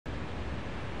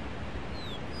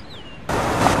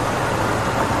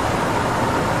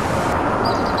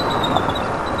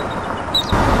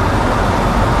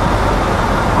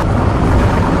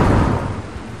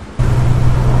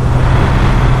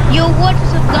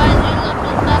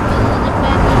welcome back with another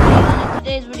brand new video. And in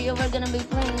today's video, we're gonna be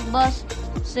playing Bus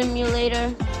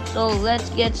Simulator. So let's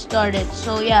get started.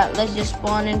 So yeah, let's just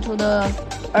spawn into the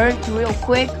Earth real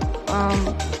quick.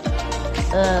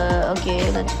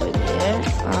 Okay, let's go there.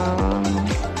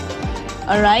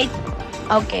 Alright.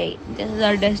 Okay, this is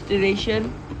our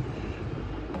destination.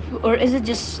 Or is it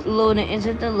just loading? Is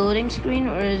it the loading screen,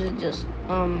 or is it just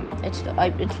it's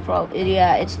probably,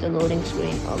 yeah, it's the loading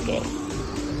screen.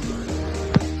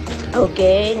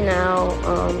 Okay, now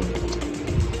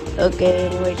okay,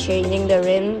 we're changing the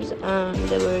rims, and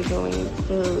we're going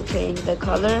to change the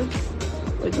color.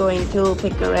 We're going to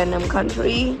pick a random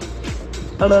country.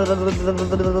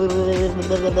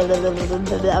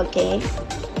 Okay,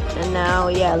 and now,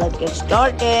 yeah, let's get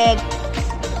started.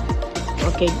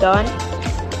 Okay, done.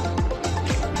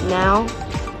 Now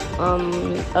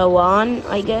A1,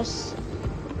 I guess,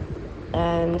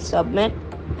 and submit.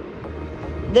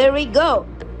 There we go.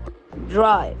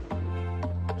 Drive.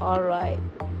 All right.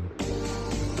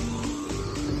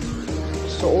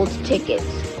 Sold tickets.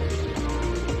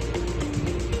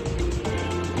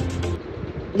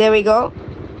 There we go.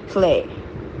 Play.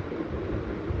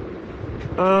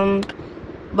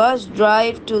 Bus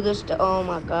drive to the oh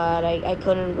my god, I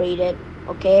couldn't read it.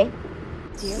 Okay.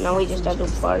 Now we just have to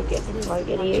park it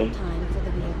here.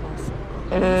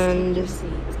 And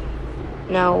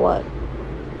now what?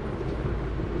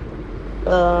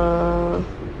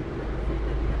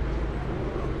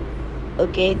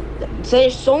 Okay, so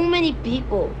there's so many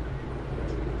people.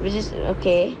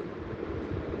 Okay.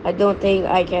 I don't think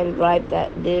I can drive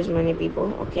that. There's many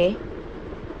people. Okay.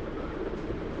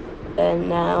 And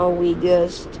now we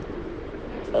just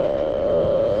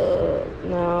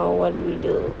now what do we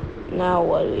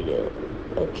do?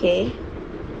 Okay,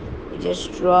 we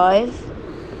just drive.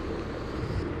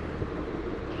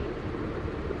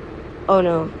 Oh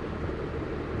no.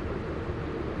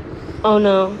 Oh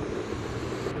no.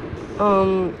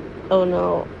 Oh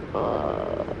no.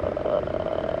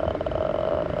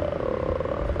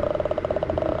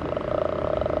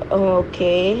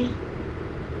 Okay.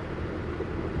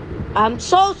 I'm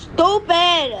so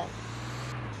stupid.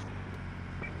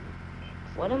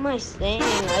 What am I saying?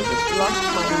 I just lost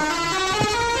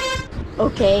my...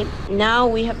 Okay, now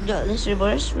we have to... Let's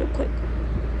reverse real quick.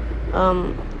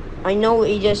 I know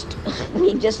we just...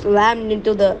 we just slammed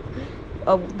into the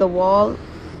wall.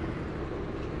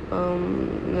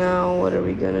 Now what are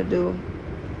we gonna do?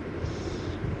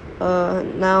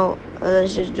 Now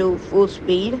let's just do full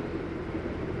speed.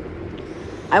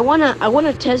 I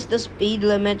wanna test the speed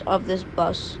limit of this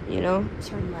bus, you know?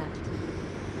 Turn left.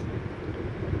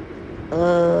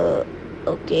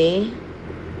 Okay.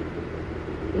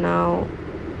 Now,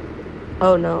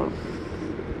 oh no.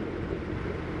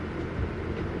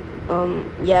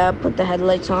 Yeah, put the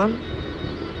headlights on.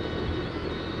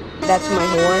 That's my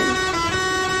horn.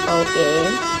 Okay,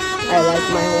 I like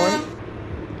my horn.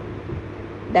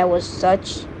 That was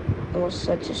such a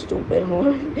stupid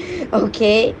horn.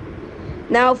 Okay.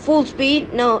 Now full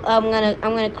speed. No, I'm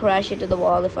gonna crash into the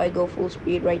wall if I go full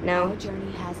speed right now. Our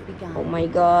journey has begun. Oh my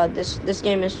god, this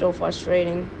game is so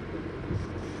frustrating.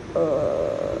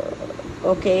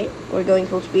 Okay, we're going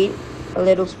full speed. A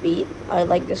little speed. I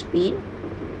like the speed.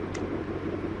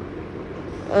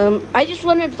 I just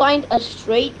want to find a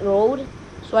straight road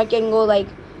so I can go like,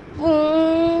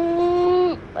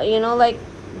 you know, like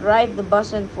drive the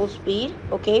bus in full speed.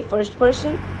 Okay, first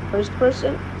person.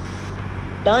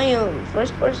 Damn,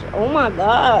 first person. Oh my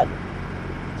god.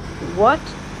 What?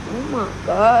 Oh my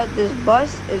god, this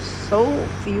bus is so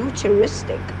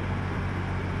futuristic.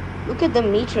 Look at the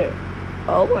meter.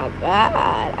 Oh my god,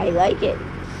 I like it.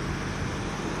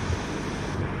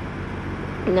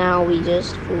 Now we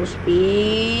just full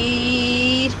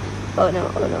speed. Oh no,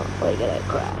 we're gonna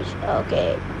crash.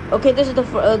 Okay, this is the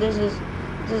this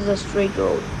is a straight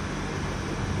road.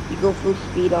 You go full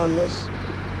speed on this.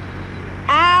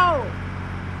 Ow!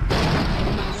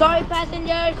 Sorry,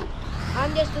 passengers.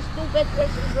 I'm just a stupid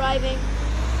person driving.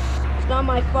 It's not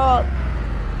my fault.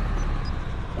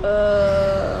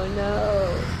 Oh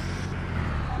no.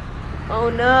 Oh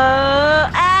no.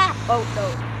 Ah! Oh no.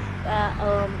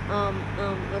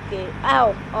 Okay.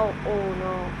 Ow. Oh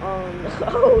no. Oh no.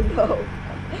 Oh no.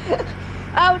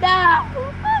 Oh no.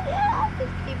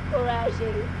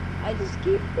 I just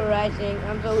keep crashing.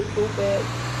 I'm so stupid.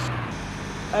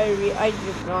 I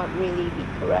should not really be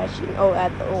crashing. Oh,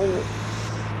 at the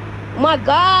my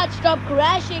god, stop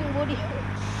crashing, would you?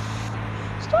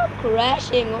 Stop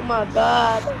crashing, oh my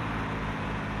god.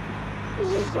 This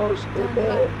is so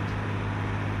stupid.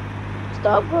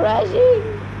 Stop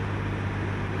crashing.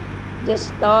 Just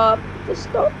stop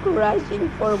crashing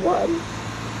for once.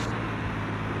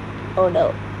 Oh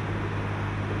no.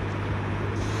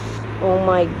 Oh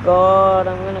my god,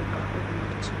 I'm gonna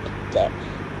dead.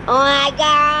 Oh my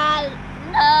god!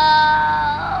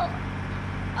 No!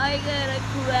 I gotta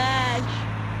crash.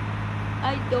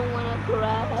 I don't wanna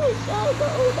crash. I do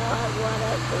not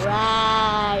wanna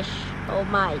crash. Oh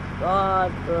my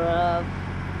god, bruh.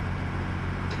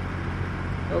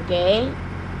 Okay.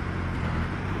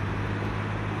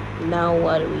 Now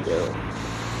what do we do?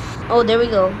 Oh, there we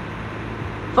go.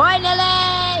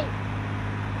 Finally!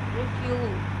 Refuel.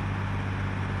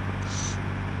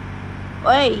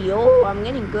 Hey, yo, I'm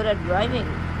getting good at driving.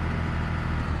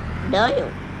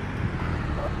 Damn.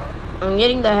 I'm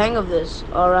getting the hang of this.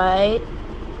 Alright.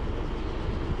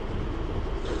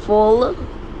 Full.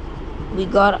 We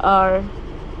got our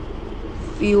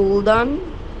fuel done.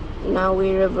 Now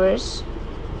we reverse.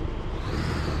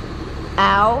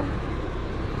 Ow.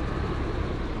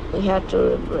 We had to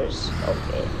reverse.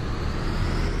 Okay.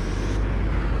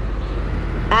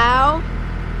 Ow.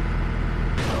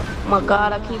 Oh my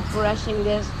god, I keep crashing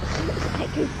this. I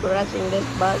keep crashing this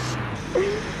bus.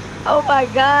 Oh my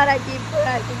god, I keep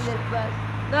crashing this bus.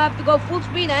 Now I have to go full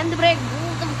speed and the brake.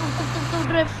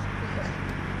 Drift.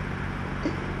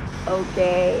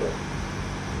 Okay.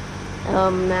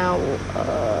 Now,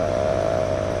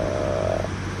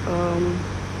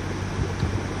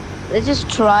 let's just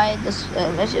try this.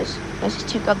 Let's just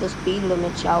check out the speed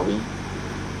limit, shall we?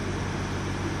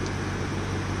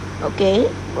 Okay,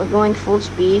 we're going full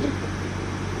speed.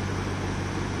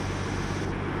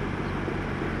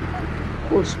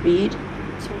 Full speed.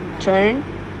 Turn.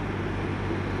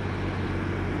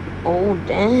 Oh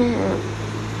damn.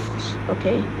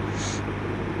 Okay.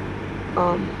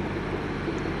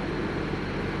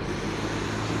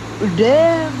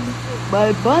 Damn,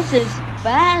 my bus is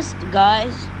fast,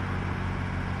 guys.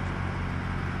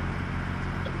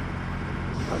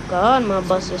 Oh god, my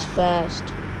bus is fast.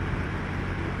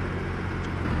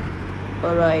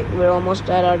 Alright, we're almost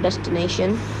at our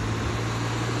destination.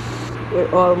 We're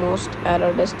almost at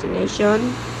our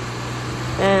destination.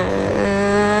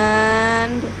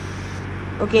 And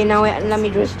okay, now let me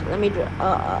drift.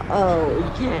 Oh, we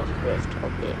can't drift.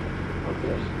 Okay.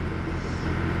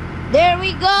 There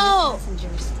we go.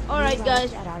 Alright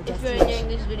guys, if you're enjoying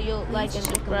this video, like and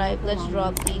subscribe. Let's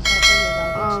drop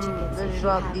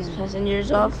these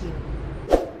passengers off.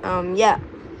 Yeah.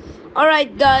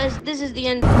 Alright guys, this is the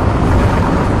end.